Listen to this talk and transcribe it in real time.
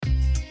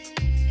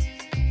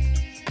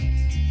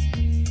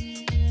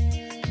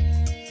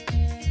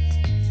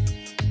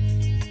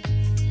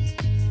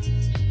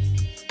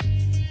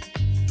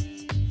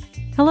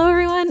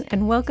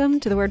and welcome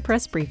to the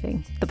WordPress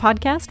Briefing, the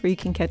podcast where you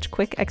can catch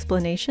quick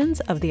explanations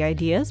of the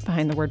ideas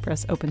behind the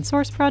WordPress open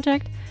source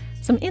project,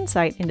 some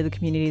insight into the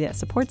community that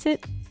supports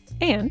it,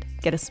 and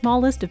get a small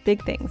list of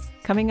big things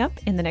coming up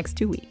in the next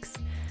 2 weeks.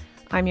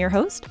 I'm your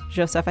host,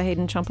 Josepha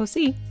Hayden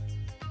Champosi.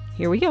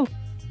 Here we go.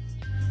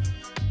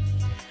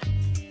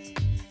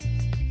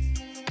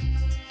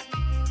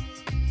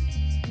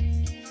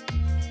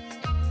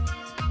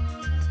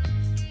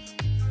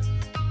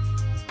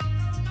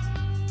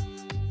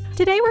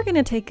 Today we're going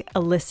to take a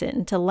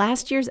listen to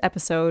last year's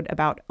episode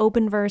about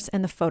Openverse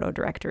and the photo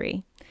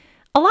directory.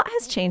 A lot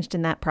has changed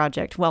in that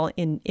project, well,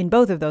 in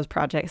both of those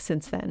projects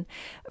since then.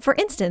 For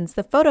instance,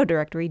 the photo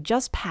directory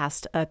just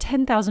passed a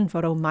 10,000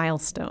 photo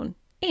milestone,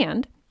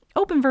 and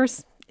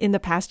Openverse in the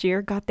past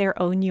year got their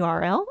own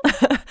URL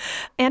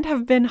and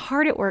have been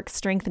hard at work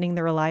strengthening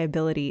the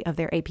reliability of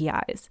their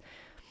APIs.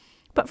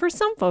 But for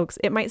some folks,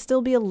 it might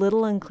still be a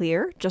little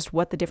unclear just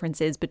what the difference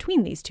is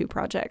between these two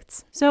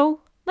projects. So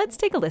let's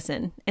take a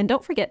listen, and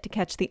don't forget to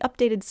catch the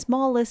updated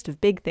small list of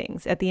big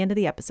things at the end of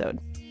the episode.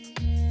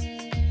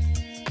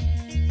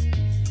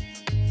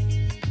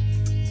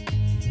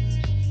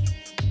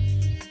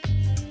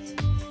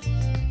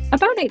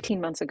 About 18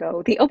 months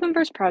ago, the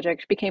Openverse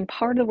project became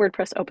part of the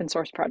WordPress open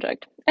source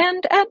project,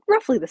 and at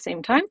roughly the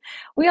same time,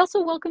 we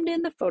also welcomed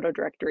in the photo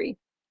directory.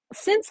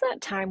 Since that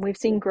time, we've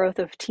seen growth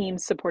of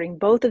teams supporting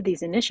both of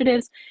these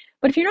initiatives,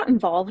 but if you're not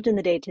involved in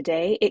the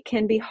day-to-day, it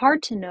can be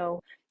hard to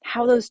know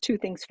how those two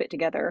things fit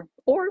together,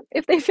 or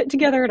if they fit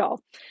together at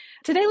all.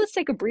 Today, let's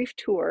take a brief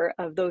tour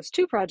of those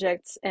two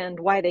projects and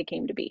why they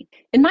came to be.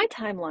 In my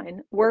timeline,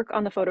 work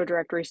on the photo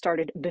directory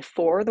started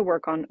before the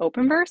work on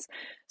Openverse,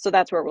 so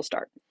that's where we'll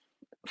start.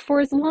 For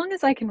as long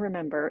as I can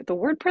remember, the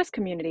WordPress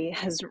community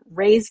has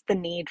raised the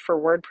need for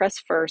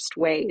WordPress first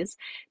ways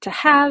to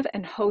have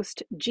and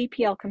host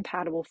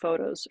GPL-compatible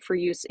photos for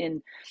use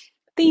in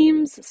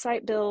themes,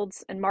 site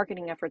builds, and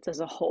marketing efforts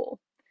as a whole.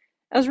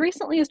 As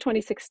recently as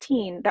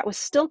 2016, that was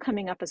still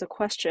coming up as a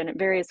question at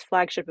various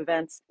flagship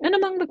events and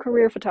among the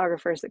career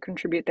photographers that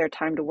contribute their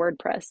time to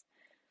WordPress.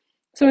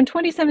 So in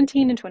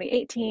 2017 and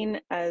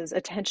 2018, as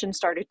attention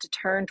started to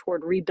turn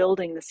toward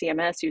rebuilding the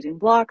CMS using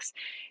blocks,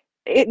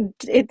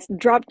 it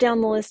dropped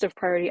down the list of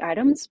priority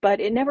items,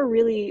 but it never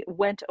really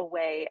went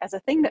away as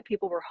a thing that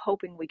people were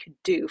hoping we could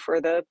do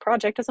for the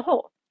project as a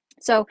whole.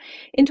 So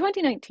in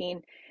 2019,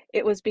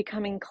 it was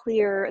becoming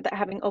clear that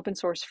having open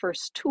source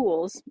first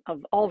tools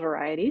of all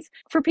varieties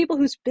for people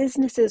whose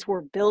businesses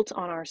were built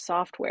on our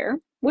software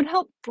would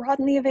help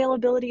broaden the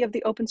availability of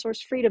the open source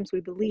freedoms we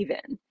believe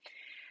in.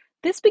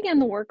 This began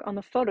the work on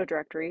the photo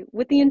directory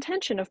with the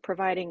intention of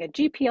providing a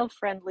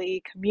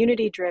GPL-friendly,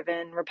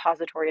 community-driven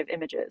repository of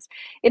images.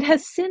 It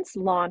has since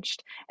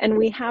launched, and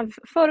we have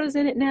photos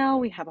in it now.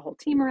 We have a whole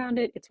team around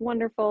it. It's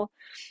wonderful,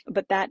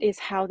 but that is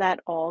how that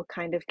all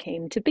kind of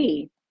came to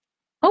be.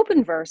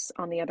 Openverse,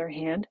 on the other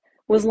hand,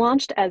 was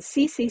launched as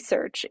CC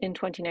Search in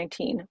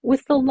 2019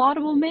 with the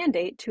laudable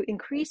mandate to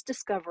increase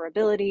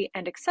discoverability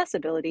and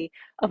accessibility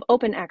of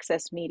open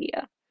access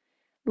media.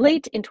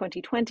 Late in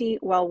 2020,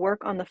 while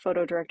work on the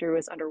photo directory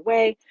was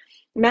underway,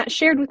 Matt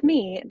shared with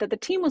me that the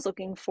team was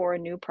looking for a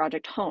new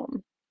project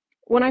home.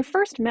 When I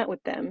first met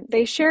with them,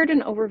 they shared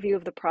an overview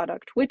of the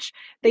product, which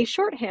they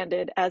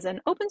shorthanded as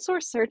an open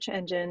source search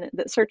engine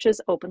that searches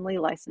openly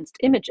licensed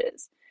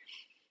images.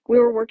 We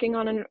were working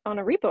on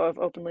a repo of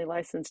openly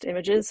licensed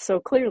images, so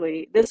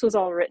clearly this was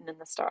all written in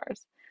the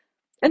stars.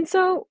 And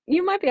so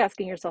you might be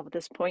asking yourself at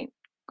this point,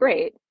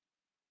 great,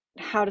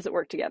 how does it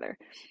work together?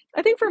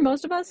 I think for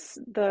most of us,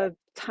 the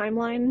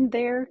timeline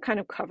there kind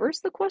of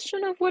covers the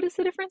question of what is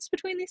the difference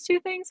between these two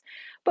things.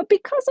 But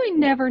because I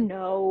never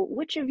know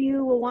which of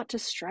you will want to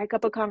strike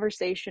up a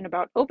conversation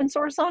about open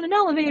source on an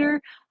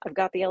elevator, I've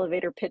got the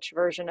elevator pitch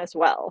version as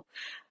well.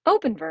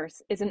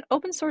 Openverse is an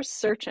open source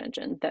search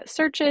engine that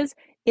searches,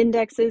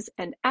 indexes,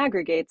 and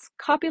aggregates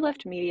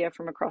copyleft media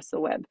from across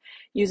the web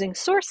using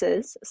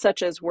sources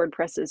such as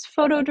WordPress's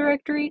photo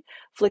directory,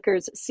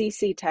 Flickr's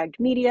CC tagged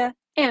media,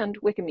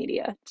 and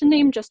Wikimedia, to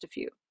name just a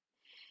few.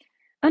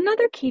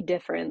 Another key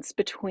difference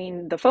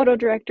between the photo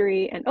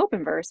directory and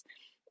Openverse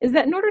is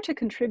that in order to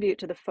contribute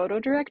to the photo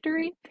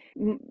directory,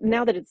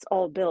 now that it's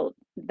all built,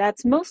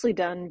 that's mostly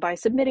done by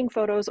submitting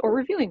photos or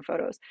reviewing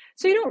photos,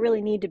 so you don't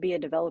really need to be a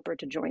developer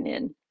to join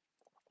in.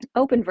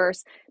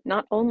 Openverse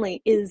not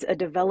only is a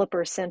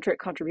developer-centric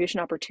contribution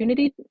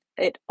opportunity,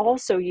 it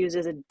also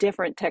uses a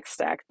different tech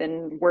stack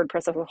than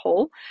WordPress as a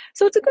whole,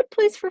 so it's a good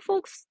place for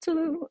folks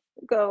to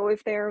go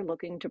if they're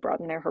looking to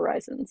broaden their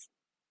horizons.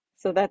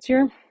 So that's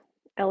your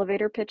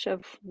elevator pitch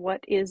of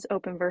what is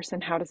Openverse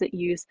and how does it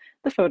use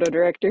the photo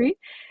directory.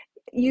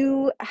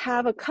 You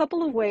have a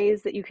couple of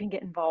ways that you can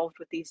get involved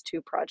with these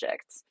two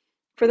projects.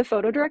 For the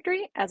photo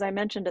directory, as I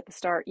mentioned at the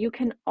start, you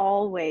can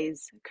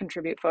always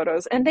contribute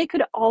photos, and they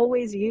could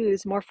always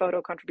use more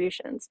photo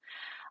contributions.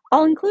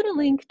 I'll include a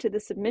link to the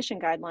submission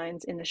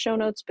guidelines in the show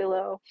notes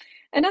below.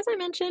 And as I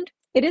mentioned,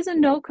 it is a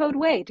no-code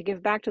way to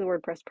give back to the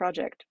WordPress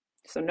project.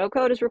 So no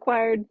code is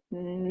required,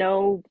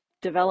 no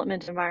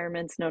development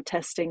environments, no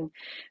testing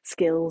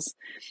skills.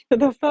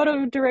 The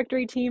photo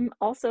directory team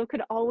also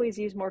could always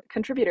use more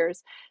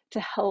contributors to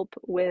help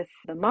with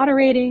the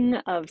moderating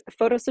of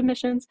photo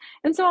submissions.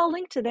 And so I'll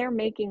link to their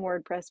Making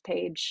WordPress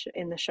page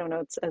in the show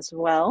notes as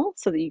well,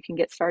 so that you can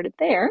get started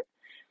there.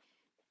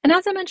 And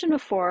as I mentioned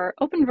before,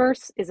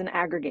 Openverse is an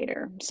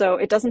aggregator, so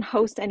it doesn't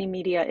host any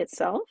media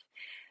itself,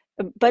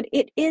 but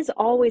it is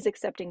always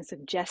accepting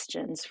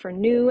suggestions for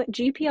new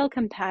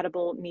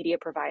GPL-compatible media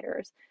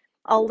providers.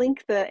 I'll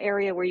link the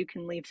area where you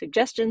can leave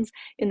suggestions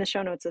in the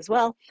show notes as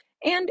well.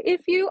 And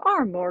if you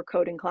are more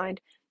code inclined,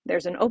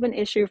 there's an open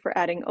issue for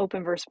adding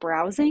Openverse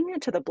browsing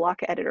to the block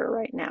editor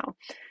right now.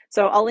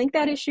 So I'll link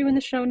that issue in the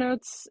show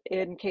notes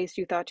in case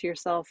you thought to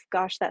yourself,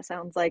 gosh, that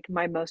sounds like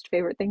my most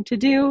favorite thing to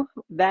do.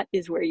 That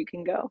is where you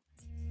can go.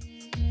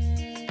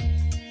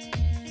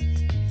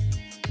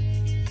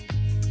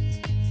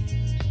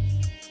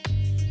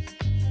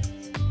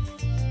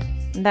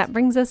 That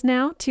brings us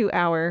now to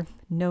our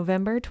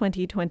November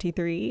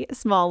 2023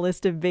 small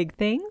list of big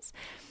things.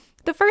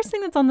 The first thing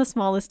that's on the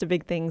small list of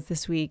big things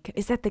this week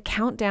is that the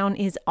countdown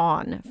is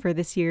on for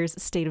this year's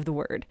State of the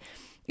Word.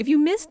 If you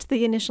missed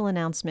the initial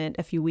announcement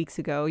a few weeks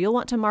ago, you'll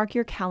want to mark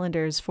your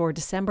calendars for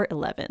December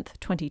 11th,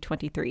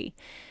 2023.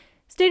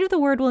 State of the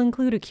Word will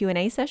include a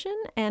Q&A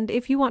session, and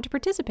if you want to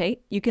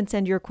participate, you can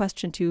send your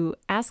question to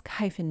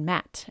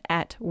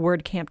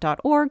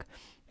ask-matt@wordcamp.org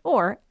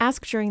or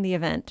ask during the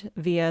event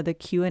via the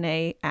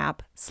Q&A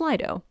app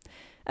Slido.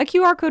 A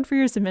QR code for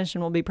your submission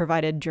will be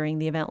provided during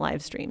the event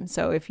live stream,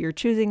 so if you're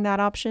choosing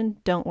that option,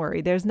 don't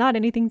worry, there's not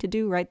anything to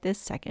do right this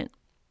second.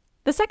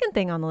 The second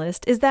thing on the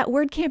list is that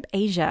WordCamp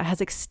Asia has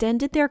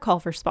extended their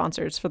call for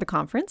sponsors for the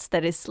conference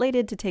that is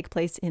slated to take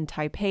place in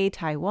Taipei,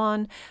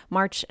 Taiwan,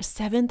 March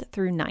 7th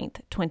through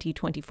 9th,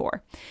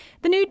 2024.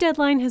 The new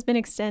deadline has been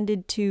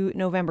extended to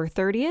November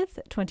 30th,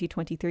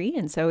 2023,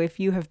 and so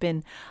if you have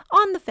been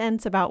on the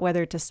fence about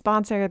whether to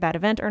sponsor that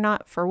event or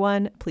not, for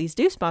one, please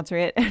do sponsor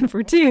it, and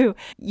for two,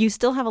 you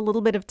still have a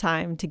little bit of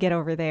time to get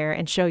over there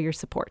and show your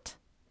support.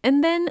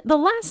 And then the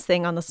last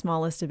thing on the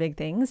small list of big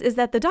things is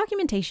that the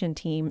documentation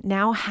team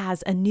now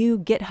has a new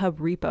GitHub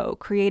repo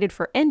created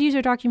for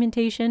end-user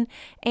documentation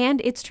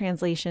and its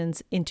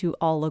translations into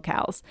all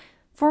locales.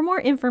 For more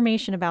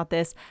information about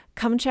this,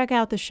 come check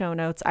out the show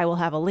notes. I will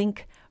have a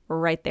link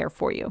right there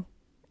for you.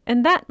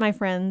 And that, my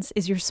friends,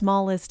 is your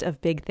small list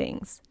of big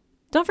things.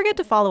 Don't forget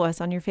to follow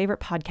us on your favorite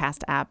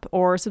podcast app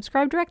or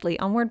subscribe directly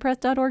on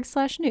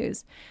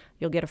wordpress.org/news.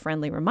 You'll get a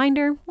friendly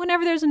reminder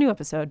whenever there's a new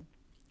episode.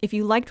 If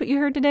you liked what you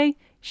heard today,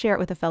 share it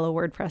with a fellow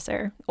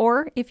WordPresser.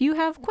 Or if you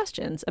have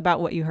questions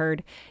about what you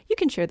heard, you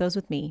can share those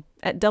with me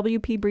at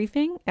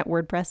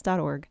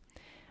wpbriefing@wordpress.org.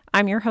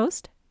 I'm your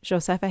host,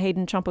 Josepha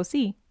Hayden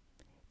Chomposi.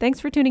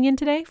 Thanks for tuning in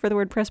today for the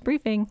WordPress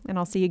Briefing, and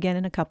I'll see you again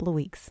in a couple of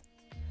weeks.